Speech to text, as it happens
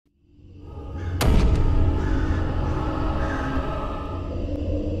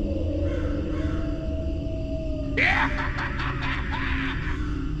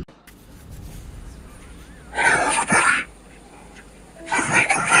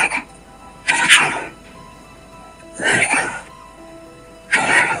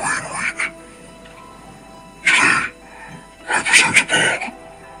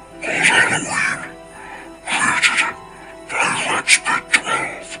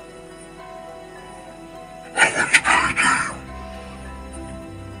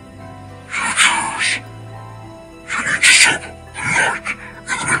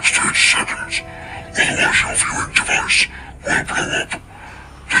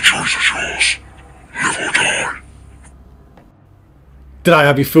is yours. Live or die. Did I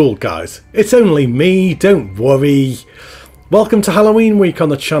have you fooled, guys? It's only me, don't worry. Welcome to Halloween week on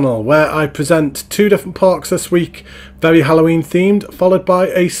the channel, where I present 2 different parks this week, very Halloween themed, followed by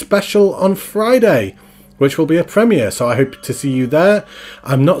a special on Friday, which will be a premiere, so I hope to see you there.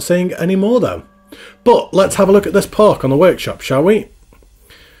 I'm not saying any more though. But let's have a look at this park on the workshop, shall we?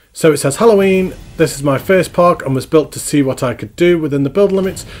 So it says Halloween, this is my first park and was built to see what I could do within the build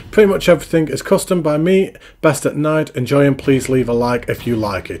limits. Pretty much everything is custom by me, best at night, enjoy and please leave a like if you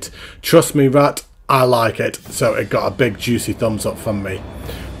like it. Trust me rat, I like it, so it got a big juicy thumbs up from me.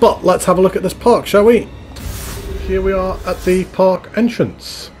 But let's have a look at this park, shall we? Here we are at the park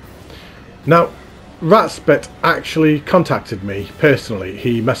entrance. Now, Ratspit actually contacted me personally.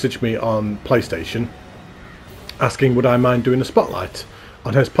 He messaged me on PlayStation asking would I mind doing a spotlight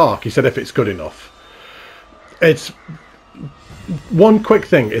on his park. He said if it's good enough. It's one quick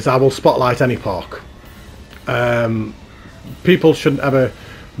thing is I will spotlight any park. People shouldn't ever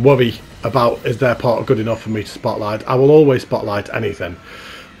worry about is their park good enough for me to spotlight. I will always spotlight anything.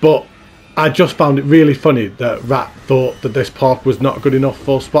 But I just found it really funny that Rat thought that this park was not good enough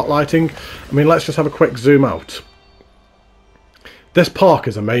for spotlighting. I mean, let's just have a quick zoom out. This park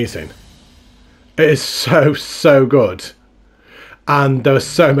is amazing. It is so good. And there are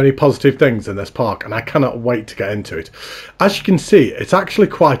so many positive things in this park, and I cannot wait to get into it. As you can see, it's actually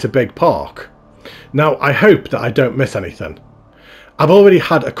quite a big park. Now, I hope that I don't miss anything. I've already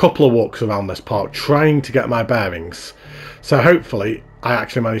had a couple of walks around this park trying to get my bearings. So hopefully, I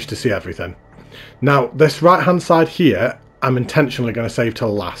actually managed to see everything. Now, this right-hand side here, I'm intentionally going to save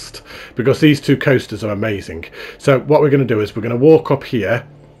till last, because these 2 coasters are amazing. So what we're going to do is we're going to walk up here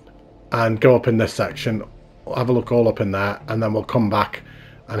and go up in this section, have a look all up in there, and then we'll come back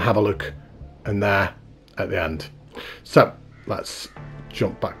and have a look in there at the end. So let's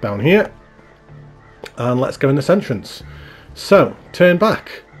jump back down here and let's go in this entrance. So turn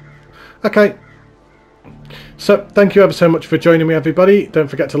back. Okay, so thank you ever so much for joining me, everybody. Don't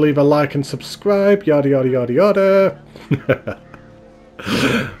forget to leave a like and subscribe, yada yada yada yada.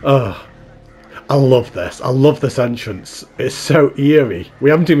 Oh, I love this. I love this entrance. It's so eerie. We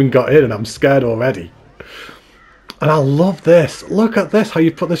haven't even got in and I'm scared already. And I love this. Look at this, how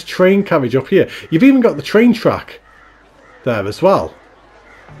you put this train carriage up here. You've even got the train track there as well.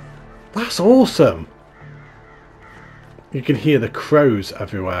 That's awesome. You can hear the crows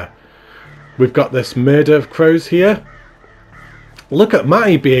everywhere. We've got this murder of crows here. Look at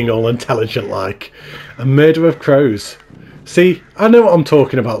Matty being all intelligent like. A murder of crows. See, I know what I'm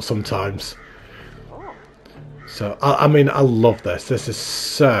talking about sometimes. So, I mean, I love this. This is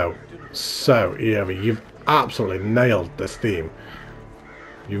so eerie. You've absolutely nailed this theme.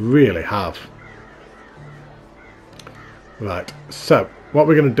 You really have. Right, so what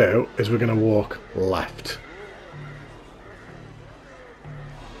we're going to do is we're going to walk left.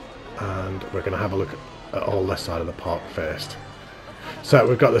 And we're going to have a look at all this side of the park first. So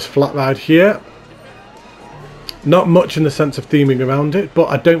we've got this flat ride here. Not much in the sense of theming around it, but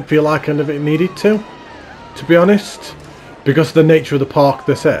I don't feel like I never needed to be honest. Because of the nature of the park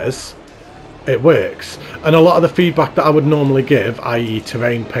this is, it works. And a lot of the feedback that I would normally give, i.e.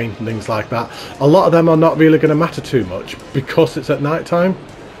 terrain paint and things like that, a lot of them are not really going to matter too much because it's at night time.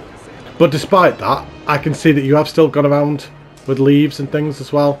 But despite that, I can see that you have still gone around with leaves and things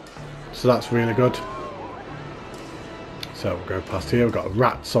as well. So that's really good. So we'll go past here. We've got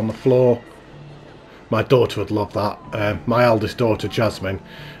rats on the floor. My daughter would love that. My eldest daughter, Jasmine,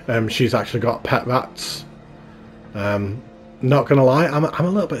 she's actually got pet rats. Not gonna lie, I'm a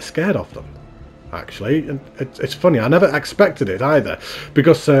little bit scared of them, actually. And it's funny, I never expected it either,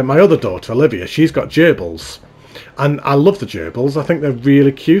 because my other daughter, Olivia, she's got gerbils, and I love the gerbils. I think they're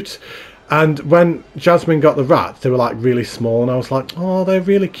really cute. And when Jasmine got the rats, they were like really small, and I was like, oh, they're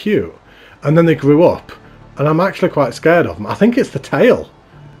really cute. And then they grew up, and I'm actually quite scared of them. I think it's the tail,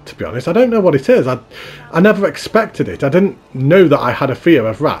 to be honest. I don't know what it is. I never expected it. I didn't know that I had a fear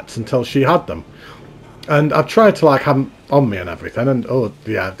of rats until she had them. And I've tried to like have them on me and everything, and oh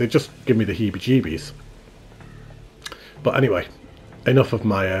yeah, they just give me the heebie-jeebies. But anyway, enough of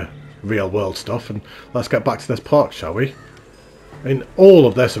my real world stuff, and let's get back to this park, shall we? I mean, all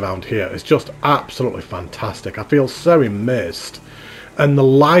of this around here is just absolutely fantastic. I feel so immersed. And the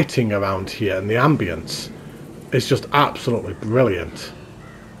lighting around here and the ambience is just absolutely brilliant.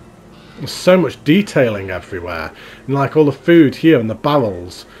 There's so much detailing everywhere. And like all the food here and the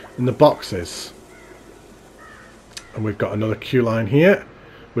barrels and the boxes. And we've got another queue line here.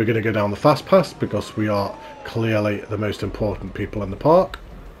 We're going to go down the fast pass because we are clearly the most important people in the park.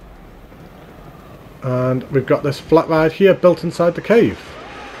 And we've got this flat ride here built inside the cave.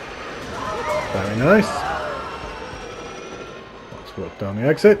 Very nice. Let's walk down the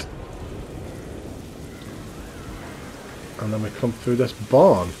exit. And then we come through this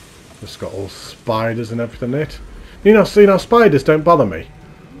barn. It's got all spiders and everything in it. You know, spiders don't bother me.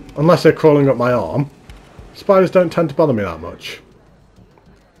 Unless they're crawling up my arm. Spiders don't tend to bother me that much.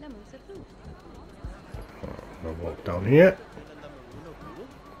 I'll walk down here.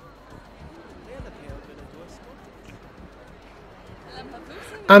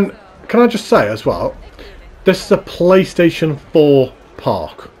 And can I just say as well, this is a PlayStation 4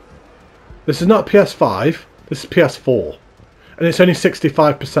 park. This is not PS5, this is PS4. And it's only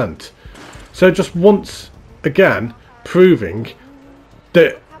 65%. So just once again, proving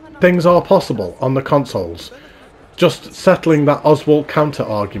that things are possible on the consoles. Just settling that Oswald counter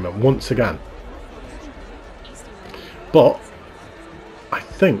argument once again. But I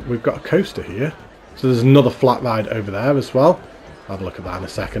think we've got a coaster here. So there's another flat ride over there as well. I'll have a look at that in a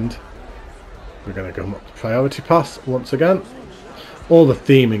second. We're going to go up the priority pass once again. All the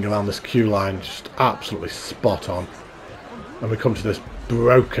theming around this queue line just absolutely spot on. And we come to this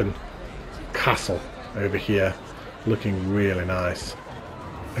broken castle over here, looking really nice.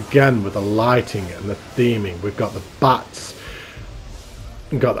 Again, with the lighting and the theming, we've got the bats,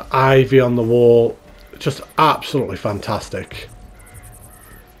 we've got the ivy on the wall, just absolutely fantastic.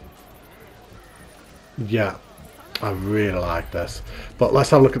 Yeah, I really like this. But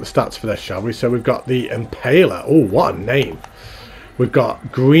let's have a look at the stats for this, shall we? So we've got the Impaler. Oh, what a name. We've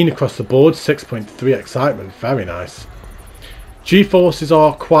got green across the board, 6.3 excitement, very nice. G-forces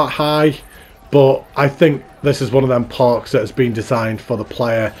are quite high, but I think this is one of them parks that has been designed for the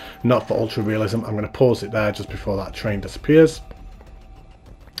player, not for ultra realism. I'm going to pause it there just before that train disappears.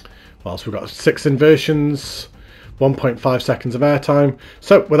 Whilst we've got 6 inversions, 1.5 seconds of airtime.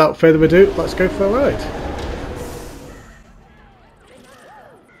 So without further ado, let's go for a ride.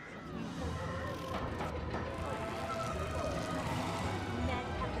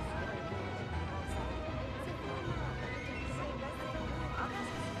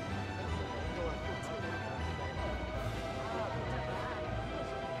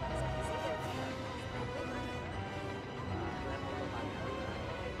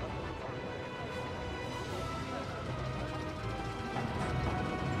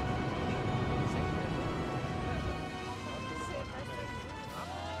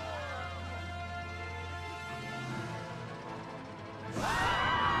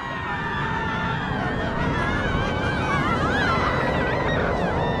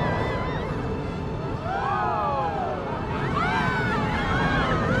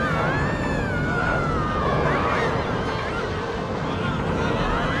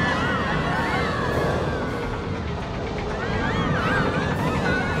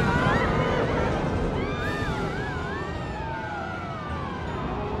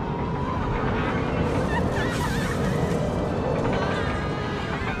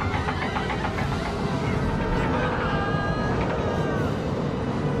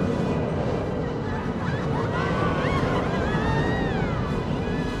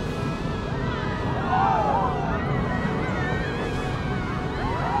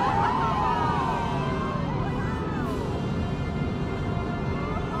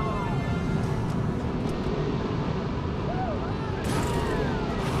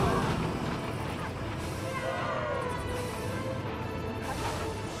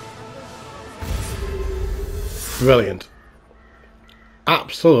 Brilliant.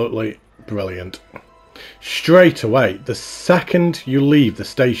 Absolutely brilliant. Straight away, the second you leave the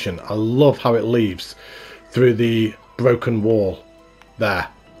station, I love how it leaves through the broken wall there.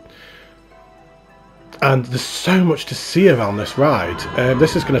 And there's so much to see around this ride.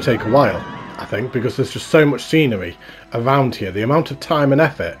 This is going to take a while, I think, because there's just so much scenery around here. The amount of time and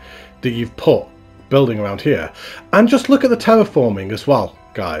effort that you've put building around here. And just look at the terraforming as well,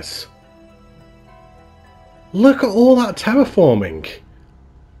 guys. Look at all that terraforming.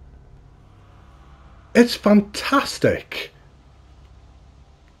 It's fantastic.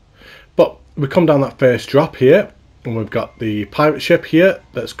 But we come down that first drop here, and we've got the pirate ship here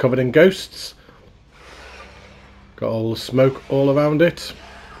that's covered in ghosts. Got all the smoke all around it.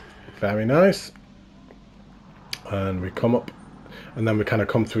 Very nice. And we come up, and then we kind of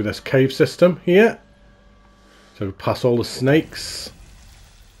come through this cave system here. So we pass all the snakes.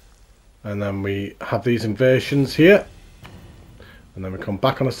 And then we have these inversions here. And then we come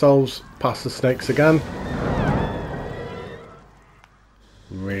back on ourselves, past the snakes again.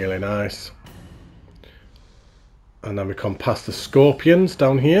 Really nice. And then we come past the scorpions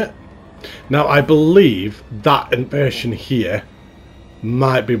down here. Now I believe that inversion here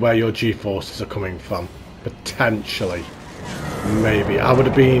might be where your G-forces are coming from. Potentially. Maybe. I would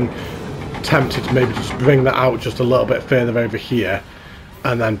have been tempted to maybe just bring that out just a little bit further over here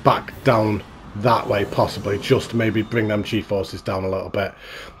and then back down that way, possibly, just to maybe bring them G-forces down a little bit.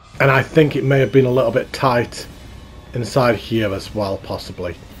 And I think it may have been a little bit tight inside here as well,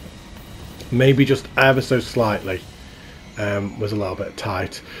 possibly. Maybe just ever so slightly was a little bit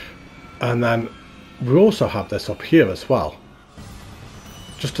tight. And then we also have this up here as well.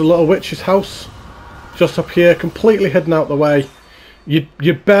 Just a little witch's house. Just up here, completely hidden out the way.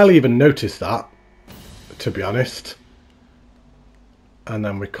 You barely even notice that, to be honest. And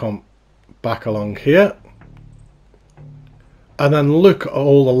then we come back along here. And then look at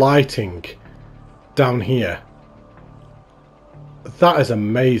all the lighting down here. That is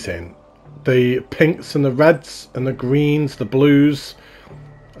amazing. The pinks and the reds and the greens, the blues.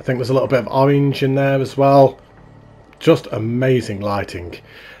 I think there's a little bit of orange in there as well. Just amazing lighting.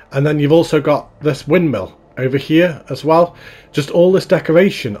 And then you've also got this windmill over here as well. Just all this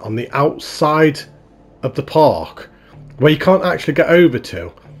decoration on the outside of the park where you can't actually get over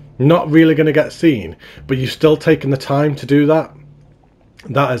to. Not really going to get seen, but you've still taken the time to do that.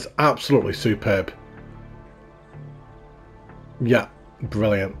 That is absolutely superb. Yeah,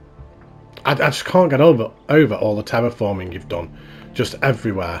 brilliant. I just can't get over all the terraforming you've done. Just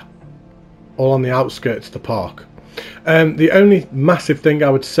everywhere. All on the outskirts of the park. The only massive thing I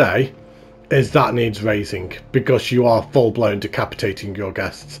would say is that needs raising, because you are full-blown decapitating your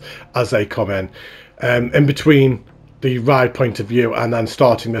guests as they come in. In between the ride point of view and then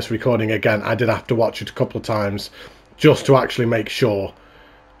starting this recording again, I did have to watch it a couple of times just to actually make sure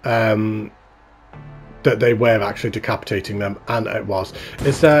that they were actually decapitating them, and it was.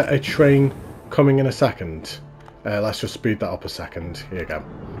 Is there a train coming in a second? Let's just speed that up a second. Here you go.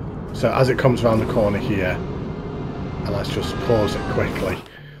 So as it comes around the corner here, and let's just pause it quickly.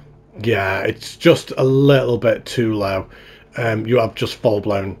 Yeah, it's just a little bit too low. You have just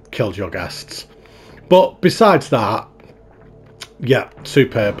full-blown killed your guests. But besides that, yeah,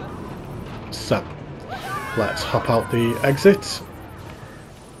 superb. So, let's hop out the exit.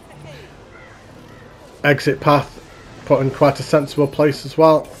 Exit path put in quite a sensible place as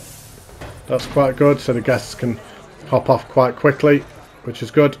well. That's quite good, so the guests can hop off quite quickly, which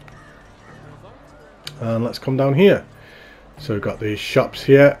is good. And let's come down here. So we've got these shops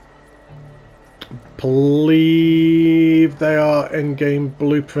here. Believe they are in-game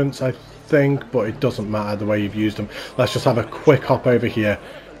blueprints, I think, but it doesn't matter the way you've used them. Let's just have a quick hop over here.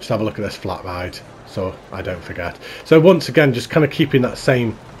 Just have a look at this flat ride, so I don't forget. So once again, just kind of keeping that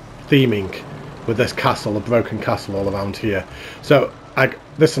same theming with this castle, a broken castle all around here. So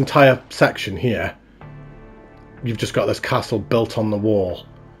this entire section here, you've just got this castle built on the wall,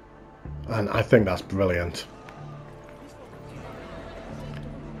 and I think that's brilliant.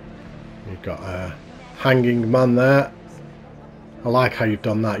 You've got a hanging man there. I like how you've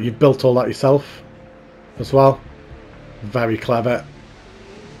done that. You've built all that yourself as well. Very clever.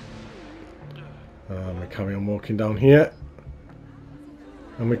 We carry on walking down here.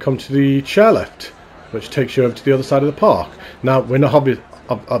 And we come to the chairlift, which takes you over to the other side of the park. Now, we're not put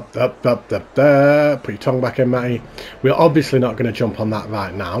your tongue back in, Matty. We're obviously not going to jump on that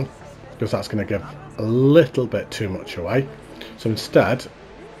right now, because that's going to give a little bit too much away. So instead,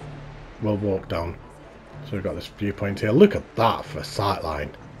 we'll walk down. So we've got this viewpoint here. Look at that for a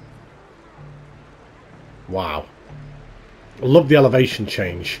sightline. Wow. I love the elevation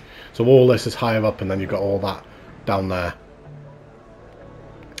change. So all this is higher up, and then you've got all that down there.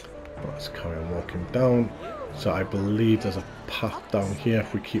 Let's carry on walking down. So I believe there's a path down here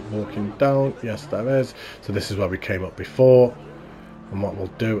if we keep walking down. Yes, there is. So this is where we came up before. And what we'll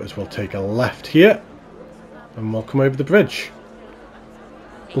do is we'll take a left here, and we'll come over the bridge.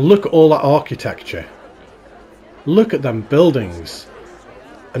 Look at all that architecture. Look at them buildings.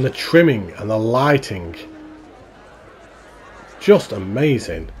 And the trimming and the lighting. Just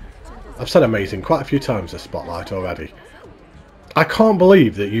amazing. I've said amazing quite a few times this spotlight already. I can't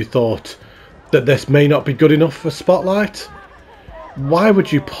believe that you thought that this may not be good enough for Spotlight. Why would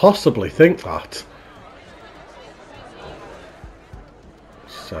you possibly think that?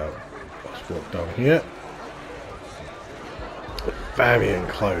 So, let's walk down here. Very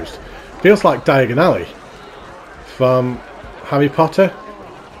enclosed. Feels like Diagon Alley from Harry Potter.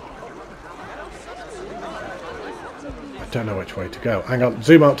 I don't know which way to go. Hang on,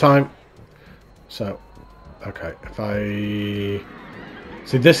 zoom out time. So, okay, if I...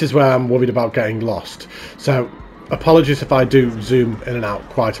 See, this is where I'm worried about getting lost. So, apologies if I do zoom in and out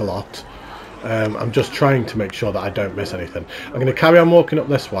quite a lot. I'm just trying to make sure that I don't miss anything. I'm going to carry on walking up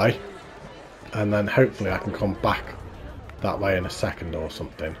this way. And then hopefully I can come back that way in a second or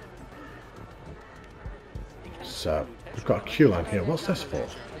something. So, we've got a queue line here. What's this for?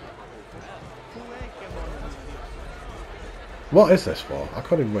 What is this for? I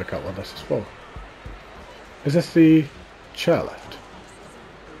can't even work out what this is for. Is this the chairlift?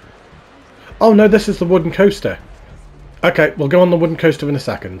 Oh no, this is the wooden coaster. Okay, we'll go on the wooden coaster in a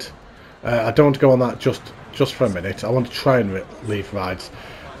second. I don't want to go on that just for a minute. I want to try and leave rides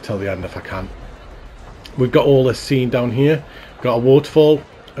till the end if I can. We've got all this scene down here. We've got a waterfall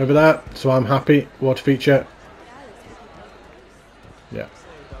over there, so I'm happy. Water feature. Yeah,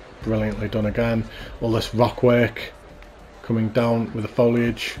 brilliantly done again. All this rock work coming down with the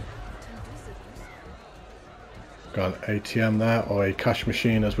foliage. Got an ATM there, or a cash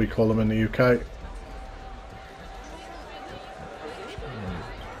machine as we call them in the UK.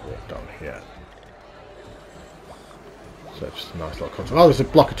 Walk down here. So it's just a nice little contour. Oh, there's a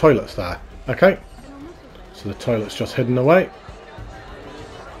block of toilets there. Okay. So the toilet's just hidden away.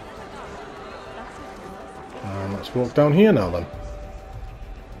 And let's walk down here now then.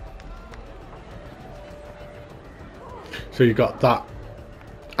 So you've got that.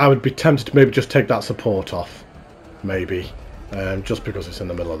 I would be tempted to maybe just take that support off. Maybe. Just because it's in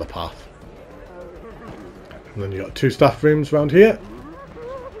the middle of the path. And then you've got 2 staff rooms around here.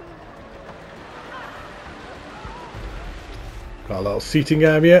 Got a little seating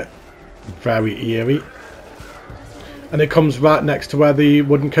area. Very eerie. And it comes right next to where the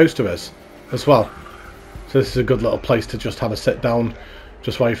wooden coaster is as well. So this is a good little place to just have a sit down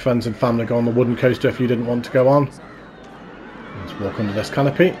just while your friends and family go on the wooden coaster if you didn't want to go on. Let's walk under this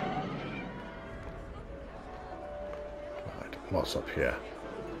canopy. Right, what's up here?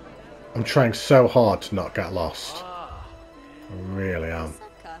 I'm trying so hard to not get lost. I really am.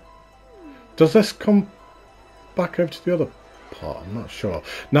 Does this come back over to the other part? I'm not sure.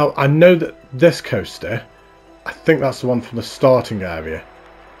 Now, I know that this coaster, I think that's the one from the starting area.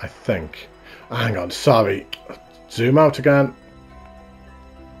 I think. Hang on, sorry. Zoom out again.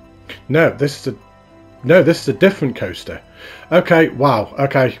 No, this is a different coaster. Okay, wow,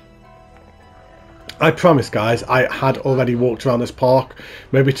 okay. I promise, guys, I had already walked around this park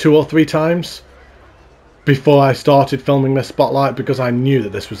maybe 2 or 3 times before I started filming this spotlight, because I knew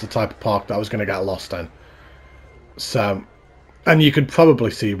that this was the type of park that I was going to get lost in. So, and you could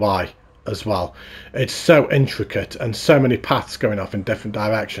probably see why as well. It's so intricate and so many paths going off in different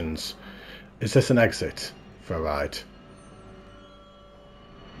directions. Is this an exit for a ride?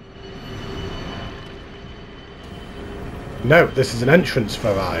 No, this is an entrance for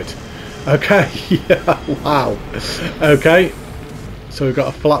a ride. Okay, yeah, wow. Okay, so we've got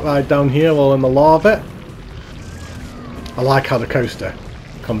a flat ride down here all in the lava. I like how the coaster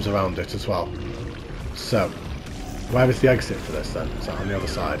comes around it as well. So, where is the exit for this then? Is that on the other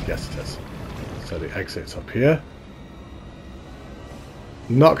side? Yes, it is. So the exit's up here.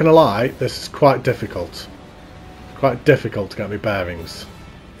 Not going to lie, this is quite difficult. Quite difficult to get my bearings.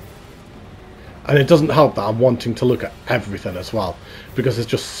 And it doesn't help that I'm wanting to look at everything as well, because there's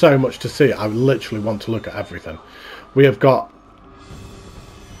just so much to see. I literally want to look at everything. We have got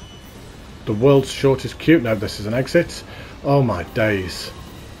the world's shortest queue. No, this is an exit. Oh my days.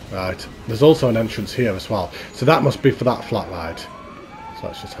 Right. There's also an entrance here as well. So that must be for that flat ride. So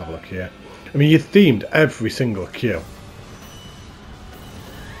let's just have a look here. I mean, you themed every single queue.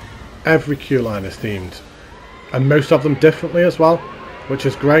 Every queue line is themed. And most of them differently as well, which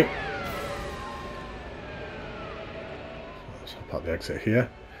is great. Let's hop out the exit here.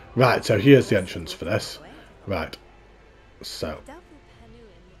 Right, so here's the entrance for this. Right. So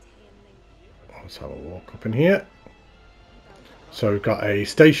let's have a walk up in here. So we've got a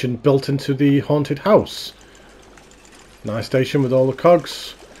station built into the haunted house. Nice station with all the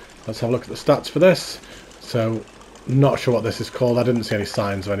cogs. Let's have a look at the stats for this. So, not sure what this is called. I didn't see any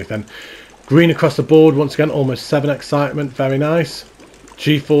signs or anything. Green across the board. Once again, almost 7 excitement. Very nice.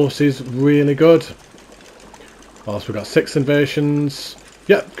 G-force is really good. Also, we've got 6 inversions.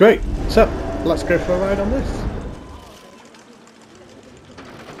 Yeah, great. So, let's go for a ride on this.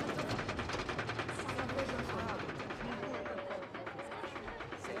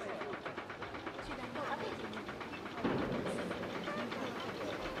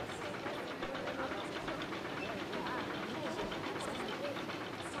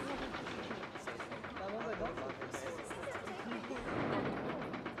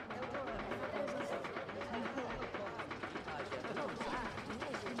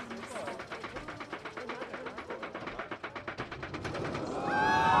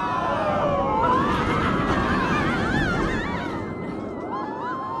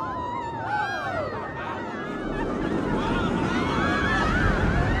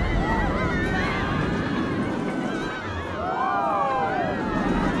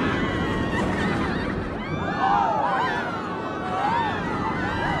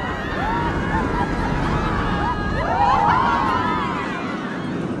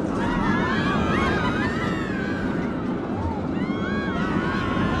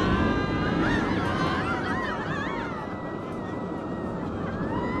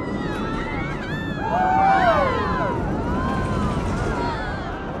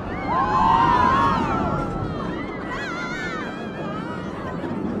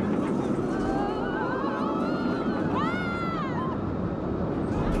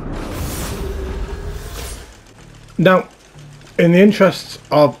 Now, in the interests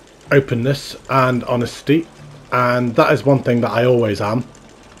of openness and honesty, and that is one thing that I always am,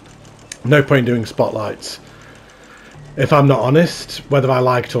 no point doing spotlights if I'm not honest, whether I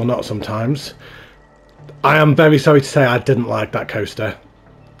like it or not sometimes. I am very sorry to say I didn't like that coaster.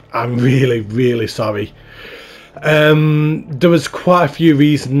 I'm really, really sorry. There was quite a few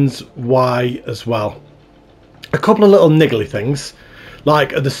reasons why as well. A couple of little niggly things.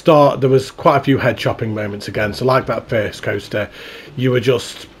 Like at the start, there was quite a few head chopping moments again. So like that first coaster, you were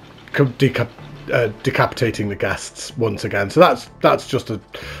just decapitating the guests once again. So that's just a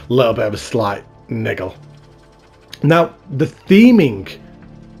little bit of a slight niggle. Now, the theming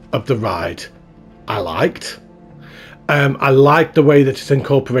of the ride, I liked. I liked the way that it's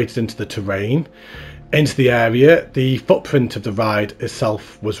incorporated into the terrain, into the area. The footprint of the ride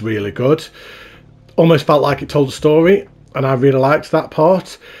itself was really good. Almost felt like it told a story, and I really liked that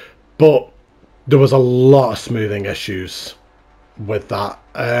part. But there was a lot of smoothing issues with that.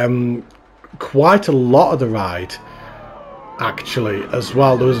 Quite a lot of the ride, actually, as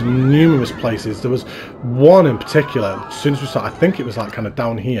well. There was numerous places. There was one in particular, as soon as we started, I think it was like kind of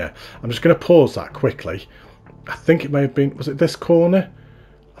down here. I'm just going to pause that quickly. I think it may have been, was it this corner?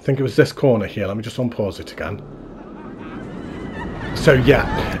 I think it was this corner here. Let me just unpause it again. So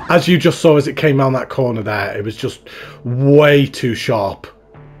yeah, as you just saw as it came around that corner there, it was just way too sharp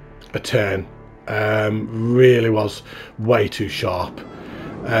a turn. Really was way too sharp.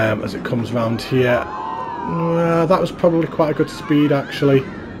 As it comes around here, that was probably quite a good speed actually. And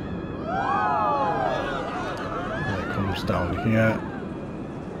it comes down here.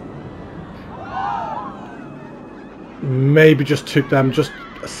 Maybe just took them just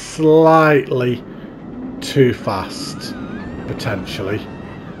slightly too fast, potentially.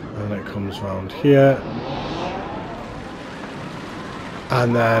 And it comes round here.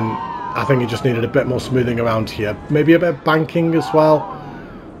 And then I think it just needed a bit more smoothing around here. Maybe a bit of banking as well.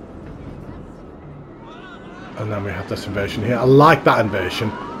 And then we have this inversion here. I like that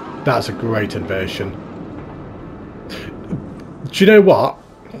inversion. That's a great inversion. Do you know what?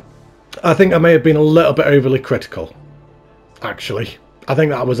 I think I may have been a little bit overly critical. Actually, I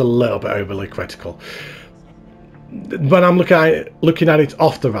think that was a little bit overly critical. When I'm looking at it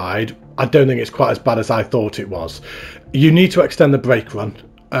off the ride, I don't think it's quite as bad as I thought it was. You need to extend the brake run.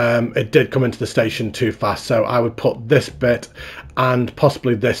 It did come into the station too fast, so I would put this bit and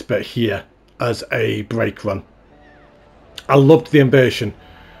possibly this bit here as a brake run. I loved the inversion,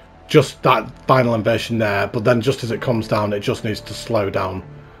 just that final inversion there, but then just as it comes down, it just needs to slow down,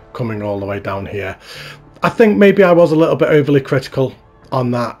 coming all the way down here. I think maybe I was a little bit overly critical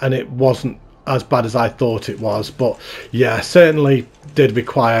on that, and it wasn't as bad as I thought it was, but yeah, certainly did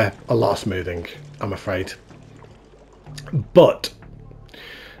require a lot of smoothing, I'm afraid. But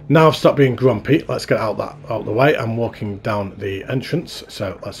now I've stopped being grumpy, let's get out the way. I'm walking down the entrance,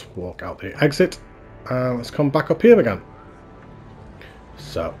 so let's walk out the exit, and let's come back up here again.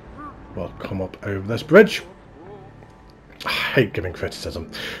 So we'll come up over this bridge. I hate giving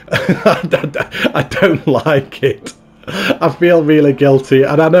criticism. I don't like it. I feel really guilty,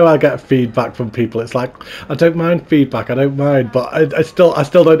 and I know I get feedback from people. It's like, I don't mind feedback, I don't mind, but I still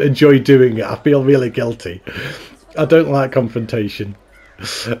don't enjoy doing it. I feel really guilty. I don't like confrontation.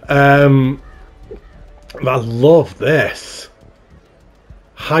 I love this.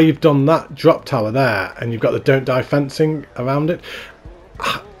 How you've done that drop tower there, and you've got the don't die fencing around it.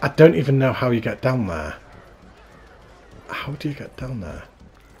 I don't even know how you get down there. How do you get down there?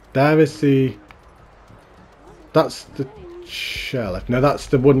 There is the... That's the chairlift. No, that's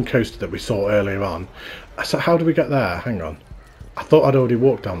the wooden coaster that we saw earlier on. So how do we get there? Hang on. I thought I'd already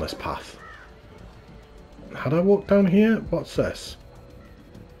walked down this path. Had I walked down here? What's this?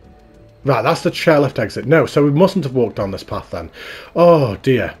 Right, that's the chairlift exit. No, so we mustn't have walked down this path then. Oh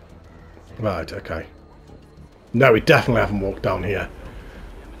dear. Right, okay. No, we definitely haven't walked down here.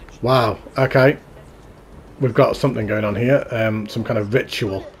 Wow, okay. We've got something going on here. Some kind of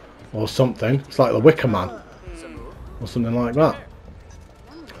ritual or something. It's like the Wicker Man or something like that.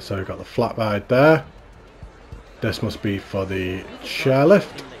 So we've got the flat ride there. This must be for the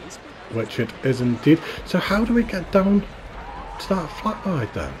chairlift, which it is indeed. So how do we get down to that flat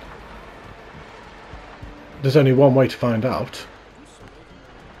ride then? There's only one way to find out.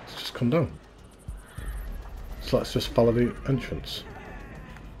 Let's just come down. So let's just follow the entrance.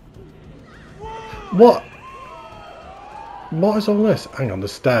 What? What is all this? Hang on, the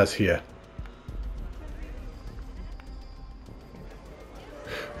stairs here.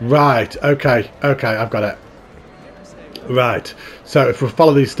 Right, okay, I've got it. Right, so if we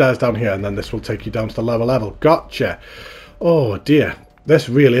follow these stairs down here, and then this will take you down to the lower level. Gotcha. Oh dear, this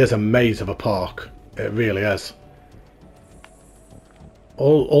really is a maze of a park. It really is.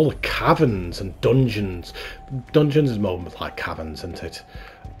 all the caverns and dungeons. Dungeons is more like caverns, isn't it?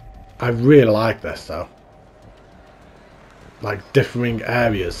 I really like this though. Like differing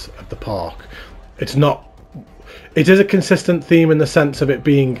areas of the park. It's not. It is a consistent theme in the sense of it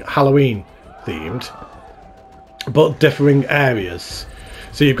being Halloween themed, but differing areas.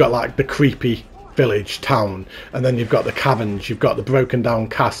 So you've got like the creepy village town, and then you've got the caverns, you've got the broken down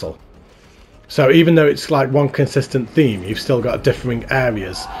castle. So even though it's like one consistent theme, you've still got differing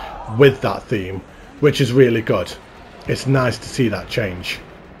areas with that theme, which is really good. It's nice to see that change.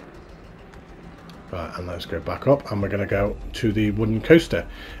 Right, and let's go back up, and we're going to go to the wooden coaster,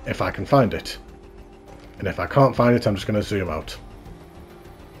 if I can find it. And if I can't find it, I'm just going to zoom out.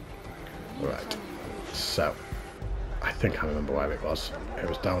 Right, so, I think I remember where it was. It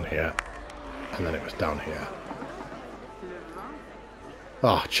was down here, and then it was down here.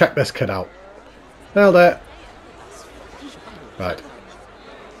 Oh, check this kid out. Nailed it. Right,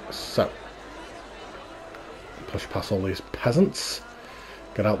 so, push past all these peasants.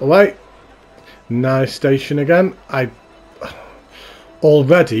 Get out the way. Nice station again.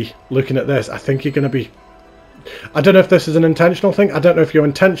 Already looking at this, I think you're going to be... I don't know if this is an intentional thing. I don't know if you're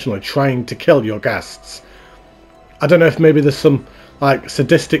intentionally trying to kill your guests. I don't know if maybe there's some like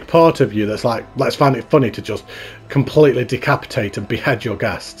sadistic part of you that's like, let's find it funny to just completely decapitate and behead your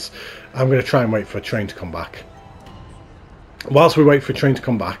guests. I'm going to try and wait for a train to come back. Whilst we wait for a train to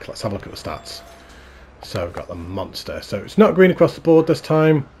come back, let's have a look at the stats. So we've got the monster. So it's not green across the board this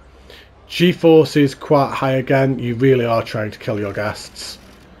time. G-force is quite high again. You really are trying to kill your guests.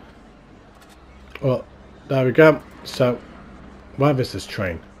 Well, there we go. So, where is this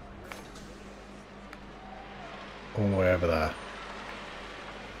train? All the way over there.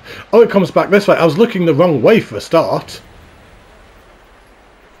 Oh, it comes back this way. I was looking the wrong way for a start.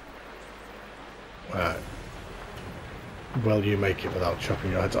 Right. Will you make it without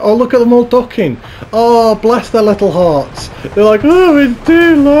chopping your heads? Oh, look at them all ducking. Oh, bless their little hearts. They're like, oh, it's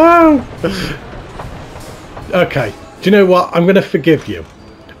too low. Okay, do you know what? I'm going to forgive you.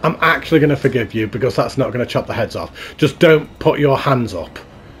 I'm actually going to forgive you because that's not going to chop the heads off. Just don't put your hands up.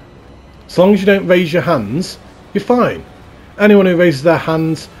 As long as you don't raise your hands, you're fine. Anyone who raises their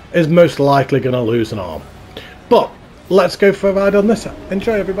hands is most likely going to lose an arm. But let's go for a ride on this.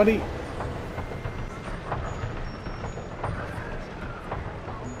 Enjoy, everybody.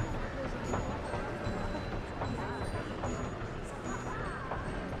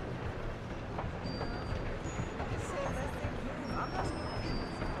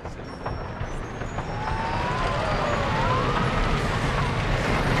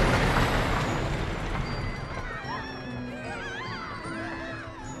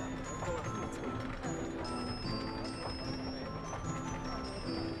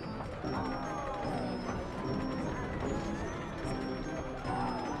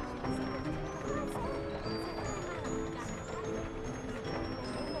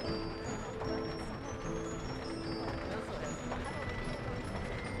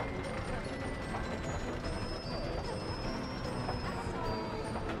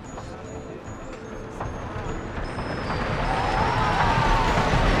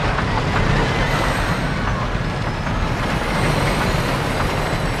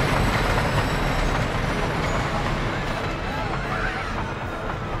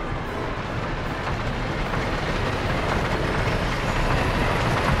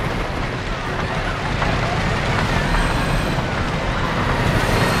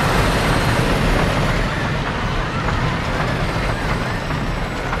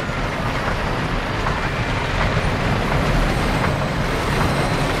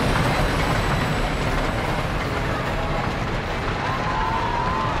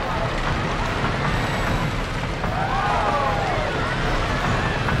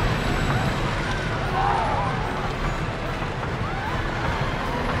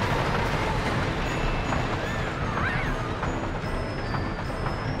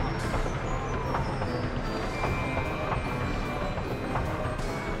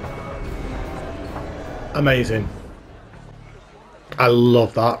 Amazing. I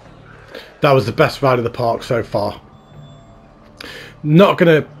love that. That was the best ride of the park so far. Not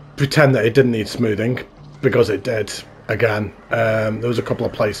going to pretend that it didn't need smoothing, because it did. Again, there was a couple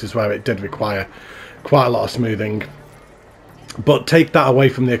of places where it did require quite a lot of smoothing. But take that away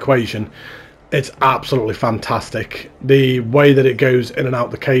from the equation, it's absolutely fantastic. The way that it goes in and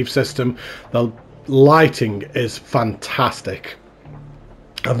out the cave system, the lighting is fantastic.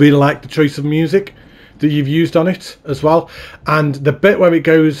 I really like the choice of music that you've used on it as well, and the bit where it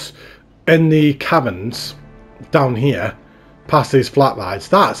goes in the caverns down here past these flat rides,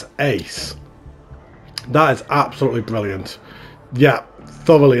 that's ace. That is absolutely brilliant. Yeah,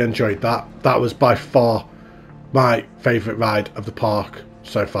 Thoroughly enjoyed that. That was by far my favourite ride of the park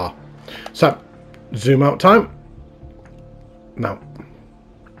so far. So, zoom out time. Now,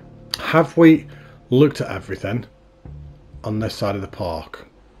 have we looked at everything on this side of the park?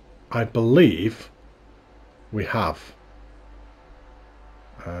 I believe we have.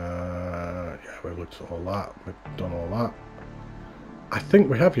 Yeah, we've looked at all that. We've done all that. I think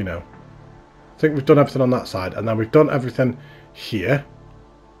we have, you know. I think we've done everything on that side, and then we've done everything here.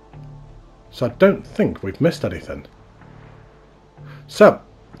 So I don't think we've missed anything. So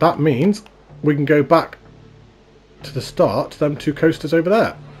that means we can go back to the start to them two coasters over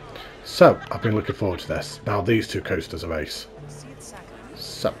there. So I've been looking forward to this. Now these two coasters are ace.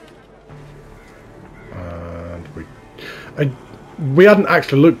 So and we hadn't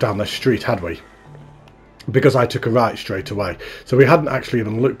actually looked down this street, had we? Because I took a right straight away. So we hadn't actually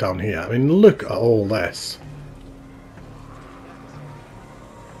even looked down here. I mean, look at all this.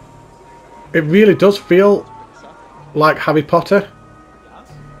 It really does feel like Harry Potter.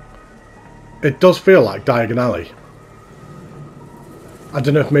 It does feel like Diagon Alley. I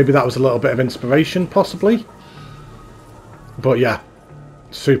don't know if maybe that was a little bit of inspiration, possibly. But yeah,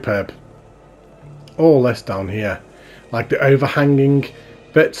 superb. All this down here. Like the overhanging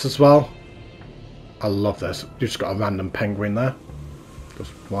bits as well. I love this. You've just got a random penguin there.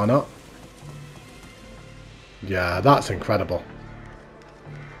 Just why not? Yeah, that's incredible.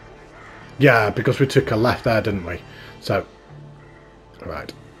 Yeah, because we took a left there, didn't we? So,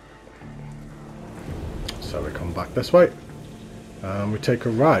 right. So we come back this way. And we take a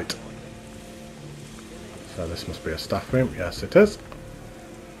right. So this must be a staff room. Yes, it is.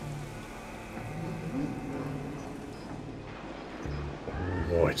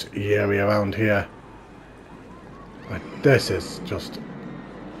 Oh, it's eerie around here. Like, this is just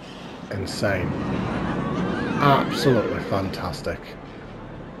insane. Absolutely fantastic.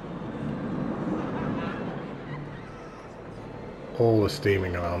 All the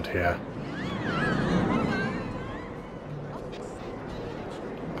steaming around here.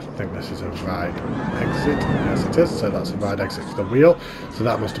 I think this is a ride exit. Yes, it is. So that's a ride exit for the wheel. So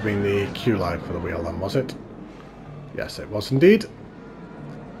that must have been the queue line for the wheel then, was it? Yes, it was indeed.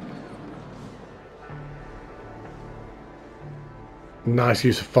 Nice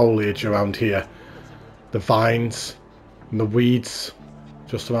use of foliage around here. The vines and the weeds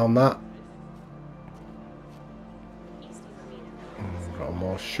just around that. Got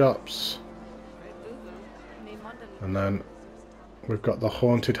more shops. And then we've got the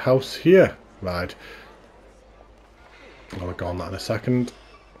haunted house here. Right. I'll go on that in a second.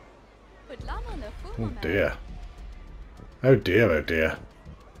 Oh dear. Oh dear, oh dear.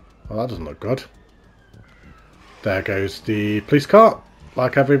 Well, that doesn't look good. There goes the police car,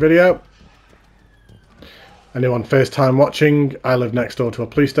 like every video. Anyone first time watching, I live next door to a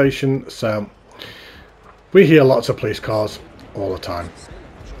police station, so we hear lots of police cars all the time.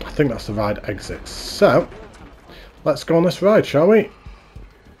 I think that's the ride exit. So, let's go on this ride, shall we?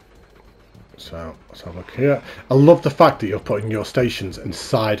 So, let's have a look here. I love the fact that you're putting your stations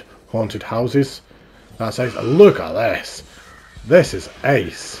inside haunted houses. That's ace. Look at this. This is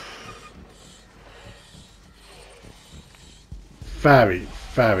ace. Very,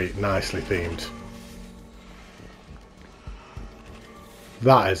 very nicely themed.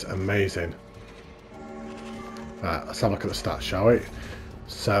 That is amazing. Right, let's have a look at the stats, shall we?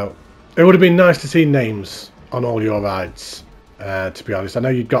 So, it would have been nice to see names on all your rides, to be honest. I know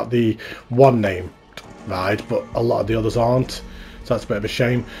you've got the one name ride, but a lot of the others aren't. So that's a bit of a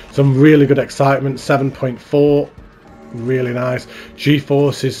shame. Some really good excitement, 7.4. Really nice.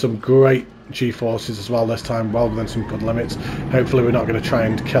 G-Forces, some great G-Forces as well this time, rather than some good limits. Hopefully we're not going to try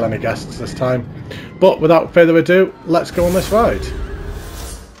and kill any guests this time. But without further ado, let's go on this ride.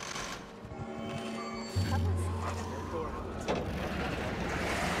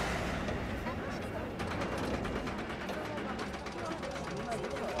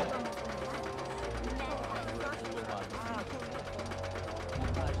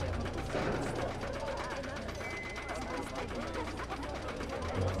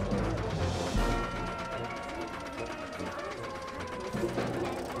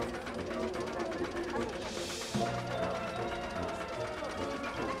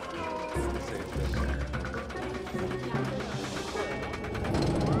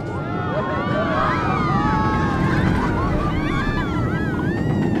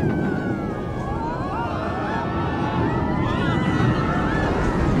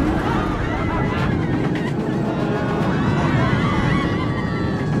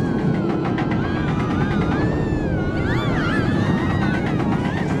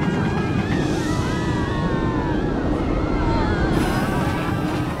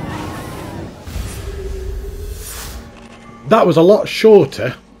 that was a lot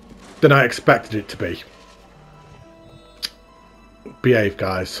shorter than I expected it to be. Behave,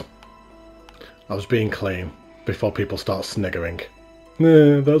 guys. I was being clean before people start sniggering.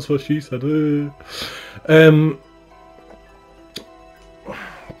 That's what she said.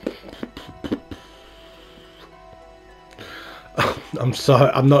 I'm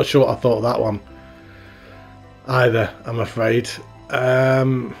sorry, I'm not sure what I thought of that one either, I'm afraid.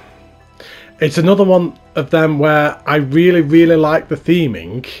 It's another one of them where I really like the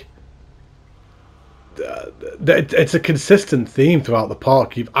theming. It's a consistent theme throughout the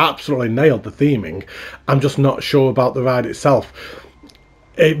park. You've absolutely nailed the theming. I'm just not sure about the ride itself.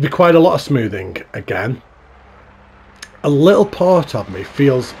 It required a lot of smoothing again. A little part of me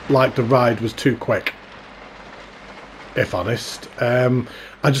feels like the ride was too quick, if honest. I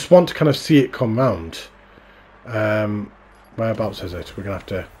just want to kind of see it come round. Whereabouts is it? We're going to have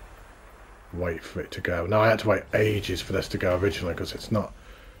to wait for it to go. Now, I had to wait ages for this to go originally because it's not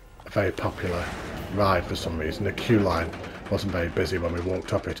a very popular ride for some reason. The queue line wasn't very busy when we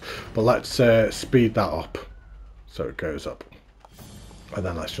walked up it. But let's speed that up so it goes up. And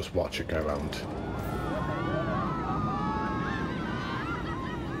then let's just watch it go round.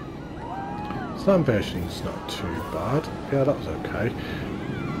 Slam version's not too bad. Yeah, that was okay.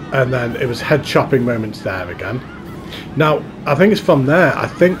 And then it was head chopping moments there again. Now, I think it's from there. I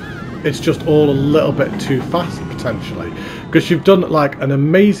think it's just all a little bit too fast potentially. Because you've done like an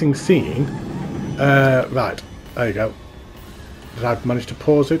amazing scene. Right, there you go. Did I manage to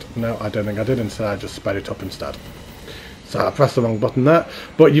pause it? No, I don't think I did. Instead, I just sped it up instead. So I pressed the wrong button there.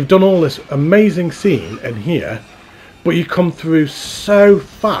 But you've done all this amazing scene in here. But you come through so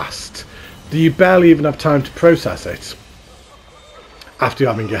fast that you barely even have time to process it. After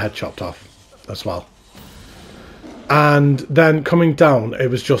having your head chopped off as well. And then coming down, it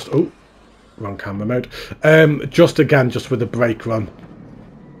was just... Oh, wrong camera mode. Just with the brake run.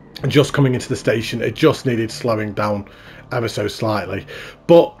 Just coming into the station, it just needed slowing down ever so slightly.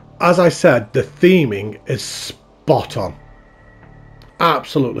 But as I said, the theming is spot on.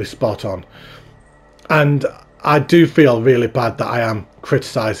 Absolutely spot on. And I do feel really bad that I am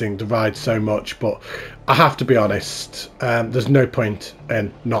criticising the ride so much, but I have to be honest, there's no point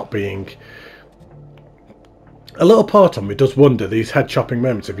in not being. A little part of me does wonder these head chopping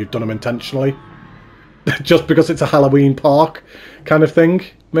moments if you've done them intentionally. Just because it's a Halloween park kind of thing,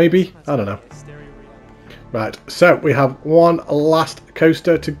 maybe? I don't know. Right, so we have one last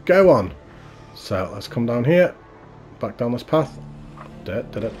coaster to go on. So let's come down here, back down this path. There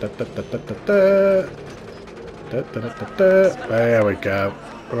we go.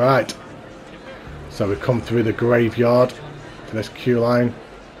 Right. So we've come through the graveyard for this queue line.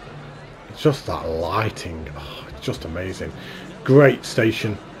 It's just that lighting. Oh, it's just amazing. Great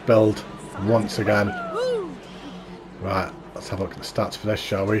station build once again. Right. Let's have a look at the stats for this,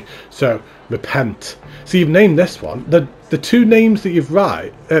 shall we? So, Repent. So you've named this one. The two names that you've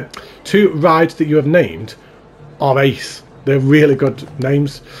two rides that you have named are ace. They're really good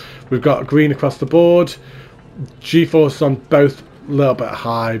names. We've got green across the board. G-force on both a little bit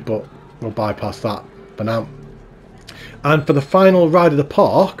high, but we'll bypass that for now. And for the final ride of the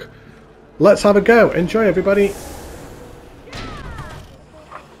park, let's have a go. Enjoy, everybody.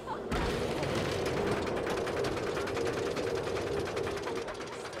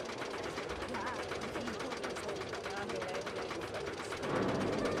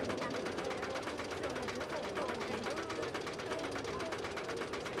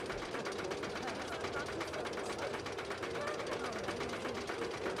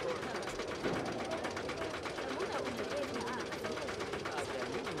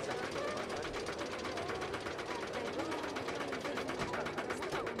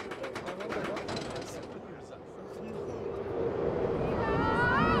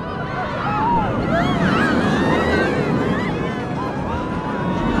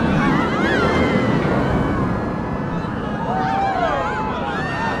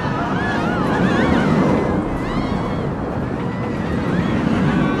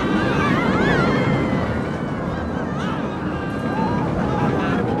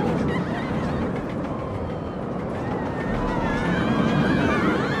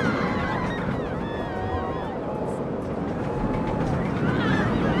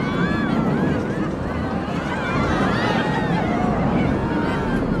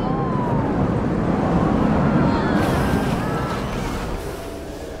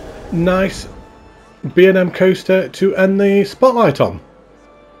 Nice B&M coaster to end the spotlight on.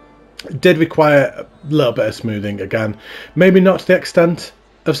 It did require a little bit of smoothing again. Maybe not to the extent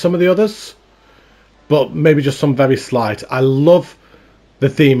of some of the others, but maybe just some very slight. I love the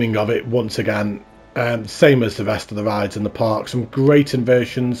theming of it once again. Same as the rest of the rides in the park. Some great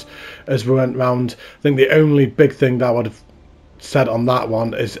inversions as we went round. I think the only big thing that I would have said on that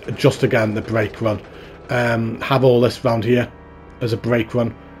one is just again the brake run. Have all this round here as a brake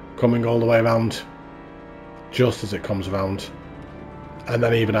run coming all the way around just as it comes around, and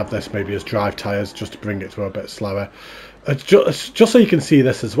then even have this maybe as drive tyres just to bring it through a bit slower. Just so you can see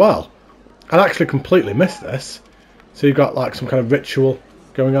this as well. I'd actually completely missed this. So you've got like some kind of ritual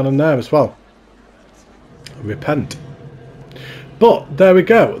going on in there as well. Repent. But there we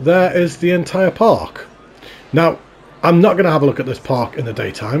go. There is the entire park. Now, I'm not going to have a look at this park in the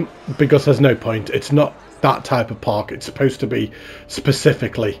daytime because there's no point. It's not that type of park. It's supposed to be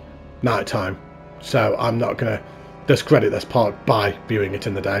specifically nighttime. So I'm not going to discredit this park by viewing it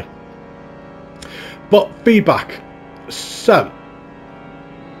in the day. But feedback. So,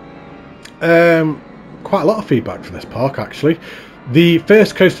 quite a lot of feedback for this park actually. The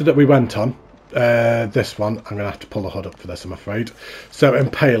first coaster that we went on, this one, I'm going to have to pull the hood up for this, I'm afraid. So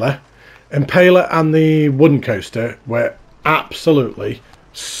Impaler and the wooden coaster were absolutely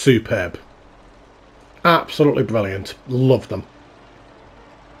superb. Absolutely brilliant. Love them.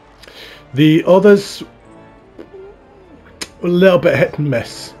 The others, a little bit hit and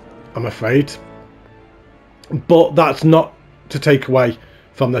miss, I'm afraid. But that's not to take away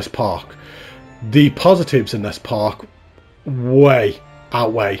from this park. The positives in this park way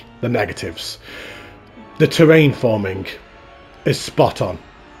outweigh the negatives. The terrain forming is spot on.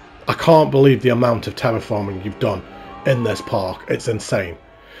 I can't believe the amount of terraforming you've done in this park. It's insane.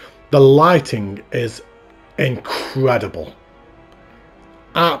 The lighting is incredible.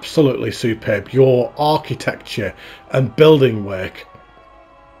 Absolutely superb. Your architecture and building work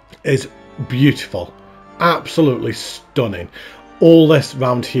is beautiful. Absolutely stunning. All this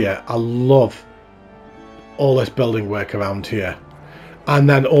around here, I love all this building work around here. And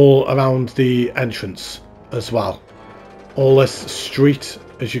then all around the entrance as well. All this street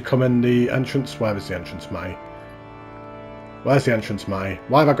as you come in the entrance. Where is the entrance, Matty? Where's the entrance, Matty?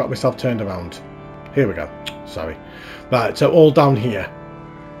 Why have I got myself turned around? Here we go. Sorry. Right, so all down here.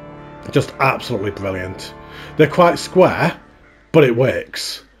 Just absolutely brilliant. They're quite square, but it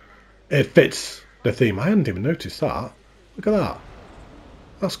works. It fits the theme. I hadn't even noticed that. Look at that.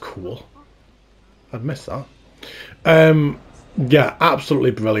 That's cool. I'd missed that. Yeah,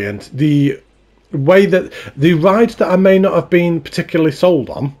 absolutely brilliant. The way that the rides that I may not have been particularly sold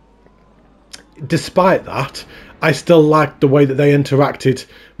on, despite that, I still liked the way that they interacted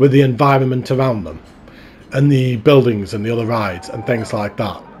with the environment around them and the buildings and the other rides and things like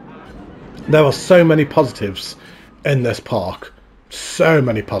that. There are so many positives in this park. So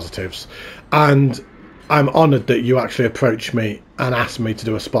many positives. And I'm honoured that you actually approached me and asked me to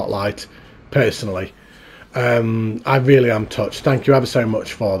do a spotlight personally. I really am touched. Thank you ever so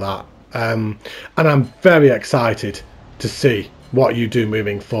much for that. And I'm very excited to see what you do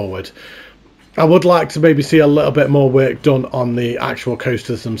moving forward. I would like to maybe see a little bit more work done on the actual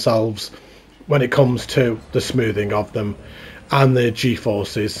coasters themselves when it comes to the smoothing of them and the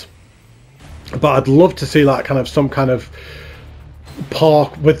G-forces. But I'd love to see like kind of some kind of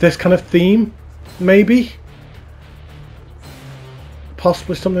park with this kind of theme, maybe.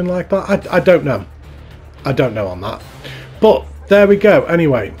 Possibly something like that. I don't know. I don't know on that. But there we go.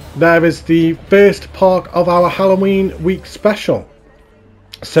 Anyway, there is the first park of our Halloween week special.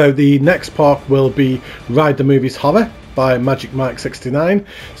 So the next park will be Ride the Movies Horror by Magic Mike 69.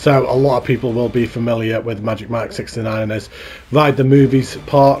 So a lot of people will be familiar with Magic Mike 69 as Ride the Movies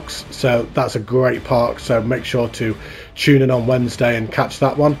parks. So that's a great park. So make sure to tune in on Wednesday and catch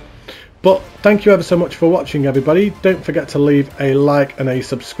that one. But thank you ever so much for watching, everybody. Don't forget to leave a like and a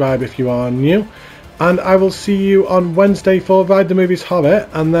subscribe if you are new. And I will see you on Wednesday for Ride the Movies Horror,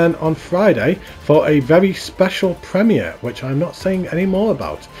 and then on Friday for a very special premiere, which I'm not saying any more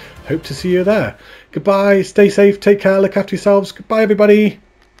about. Hope to see you there. Goodbye, stay safe, take care, look after yourselves. Goodbye, everybody.